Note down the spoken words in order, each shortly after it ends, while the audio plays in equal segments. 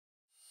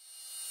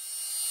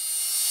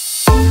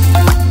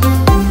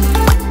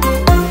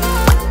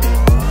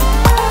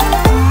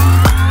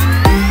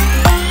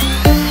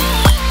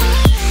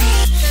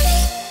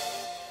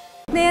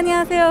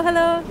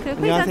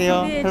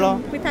안녕하세요.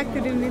 헬로.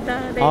 부탁드립니다.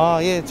 네.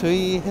 예,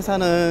 저희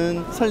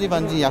회사는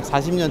설립한 지 약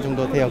 40년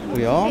정도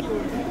되었고요.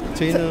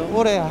 저희는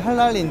올해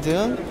할랄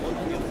인증,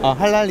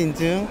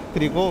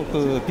 그리고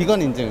그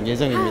비건 인증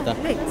예정입니다.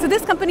 So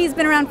this company has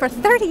been around for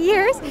 30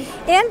 years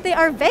and they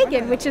are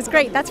vegan, which is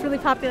great. That's really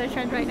popular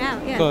trend right now.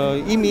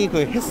 Yeah. 이미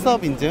그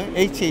해썹 인증,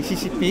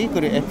 HACCP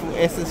그리고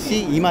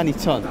FSC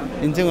 22000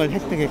 인증을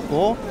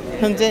획득했고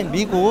현재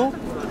미국,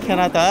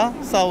 캐나다,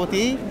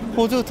 사우디,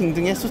 호주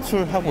등등에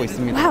수출하고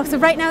있습니다. Wow, so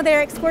right now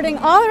they're exporting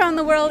all around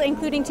the world,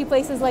 including to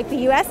places like the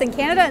US and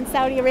Canada and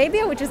Saudi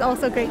Arabia, which is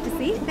also great to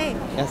see. 네.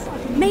 Yes.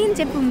 메인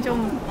제품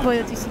좀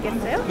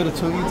보여주시겠어요?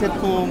 그리고 이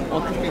제품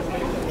어떻게?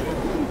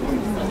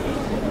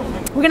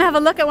 We're gonna have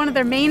a look at one of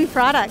their main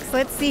products.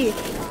 Let's see.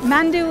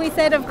 Mandu, we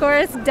said, of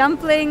course,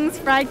 dumplings,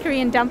 fried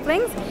Korean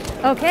dumplings.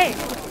 Okay.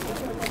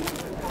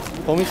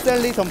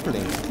 버미셀리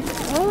덤플링.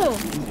 Oh,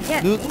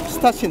 yes.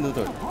 스타치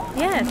누들.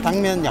 Yes.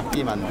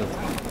 당면야끼만두.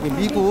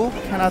 미국,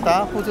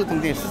 캐나다, 호주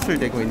등등에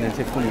수출되고 있는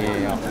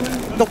제품이에요.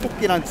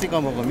 떡볶이랑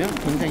찍어 먹으면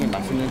굉장히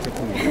맛있는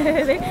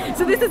제품이에요.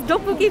 So this is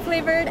tteokbokki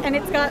flavored and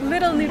it's got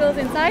little noodles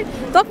inside.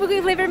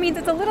 Tteokbokki flavor means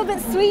it's a little bit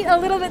sweet, a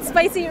little bit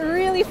spicy,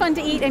 really fun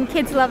to eat and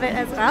kids love it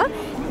as well.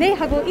 네,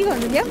 하고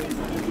이거는요?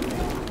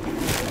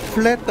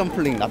 플랫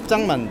덤플링,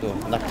 납작만두.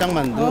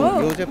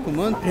 이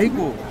제품은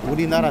대구,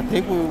 우리나라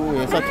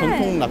대구에서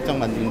전통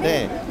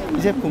납작만두인데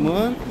이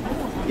제품은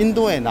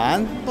인도의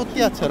난,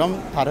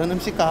 토르티야처럼 다른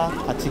음식과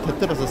같이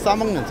곁들여서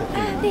싸먹는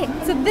제품입니다. 네,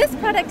 so this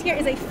product here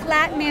is a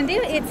flat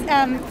mandu. It's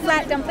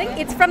flat dumpling.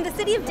 It's from the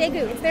city of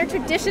Daegu. It's their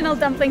traditional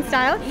dumpling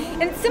style,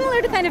 and it's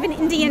similar to kind of an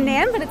Indian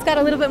naan, but it's got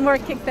a little bit more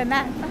kick than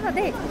that.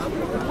 네.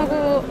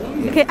 하고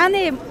이렇게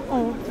안에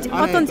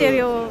어떤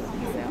재료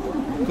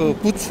있어요? 그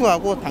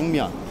부추하고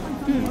당면.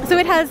 So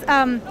it has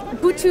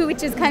buchu,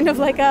 which is kind of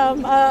like a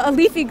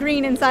leafy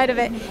green inside of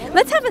it.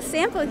 Let's have a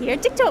sample here.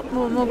 직접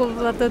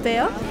먹어봐도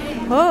돼요?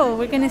 Oh,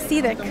 we're gonna see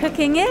they're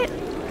cooking it.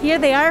 Here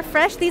they are,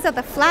 fresh. These are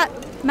the flat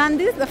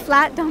mandus, the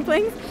flat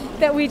dumplings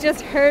that we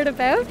just heard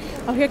about.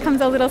 Oh, here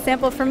comes a little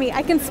sample for me.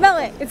 I can smell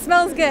it. It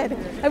smells good.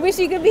 I wish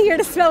you could be here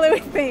to smell it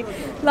with me.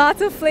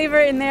 Lots of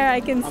flavor in there,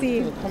 I can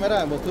see.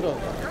 카메라에 뭐 들어?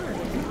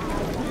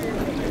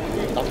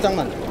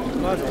 납작만두.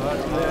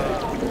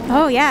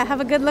 Oh yeah,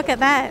 have a good look at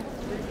that.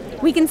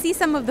 We can see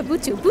some of the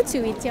buchu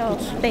있죠.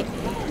 네.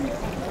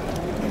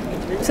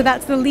 So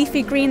that's the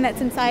leafy green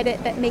that's inside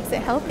it that makes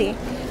it healthy.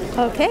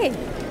 Okay.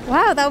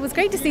 Wow, that was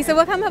great to see. So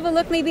we'll come have a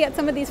look maybe at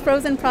some of these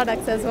frozen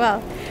products as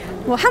well.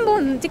 뭐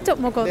한번 직접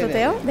먹어도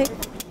돼요? 네.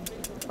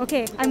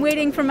 Okay, I'm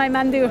waiting for my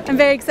mandu. I'm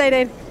very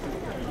excited.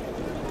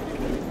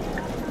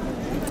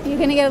 You're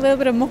gonna get a little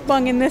bit of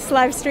mukbang in this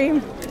live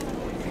stream.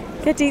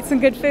 Get to eat some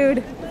good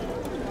food.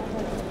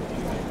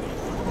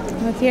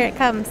 Well, here it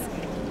comes.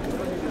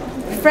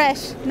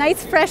 Fresh,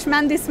 nice fresh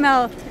mandu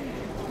smell.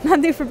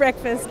 Mandu for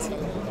breakfast.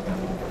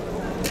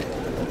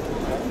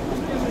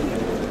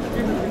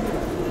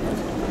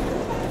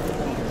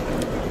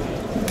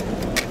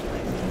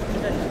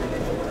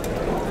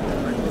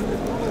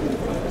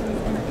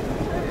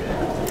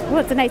 Oh,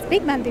 it's a nice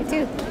big mandu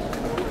too.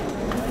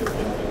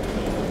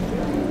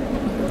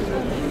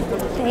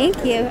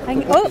 Thank you.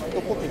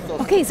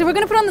 Okay, so we're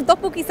going to put on the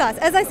tteokbokki sauce.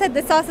 As I said,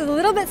 the sauce is a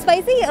little bit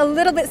spicy, a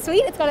little bit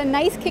sweet. It's got a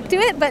nice kick to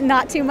it, but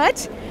not too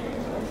much.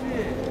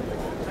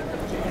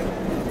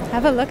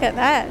 Have a look at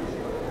that.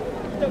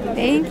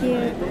 Thank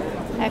you.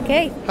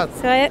 Okay,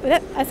 so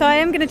I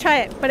am going to try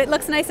it, but it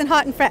looks nice and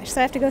hot and fresh,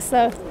 so I have to go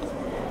slow.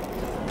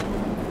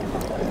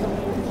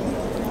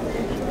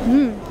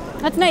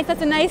 That's nice.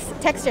 That's a nice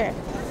texture.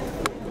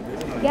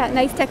 Yeah,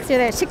 nice texture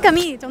there.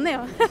 식감이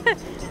좋네요.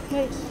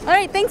 All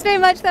right, thanks very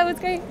much. That was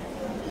great.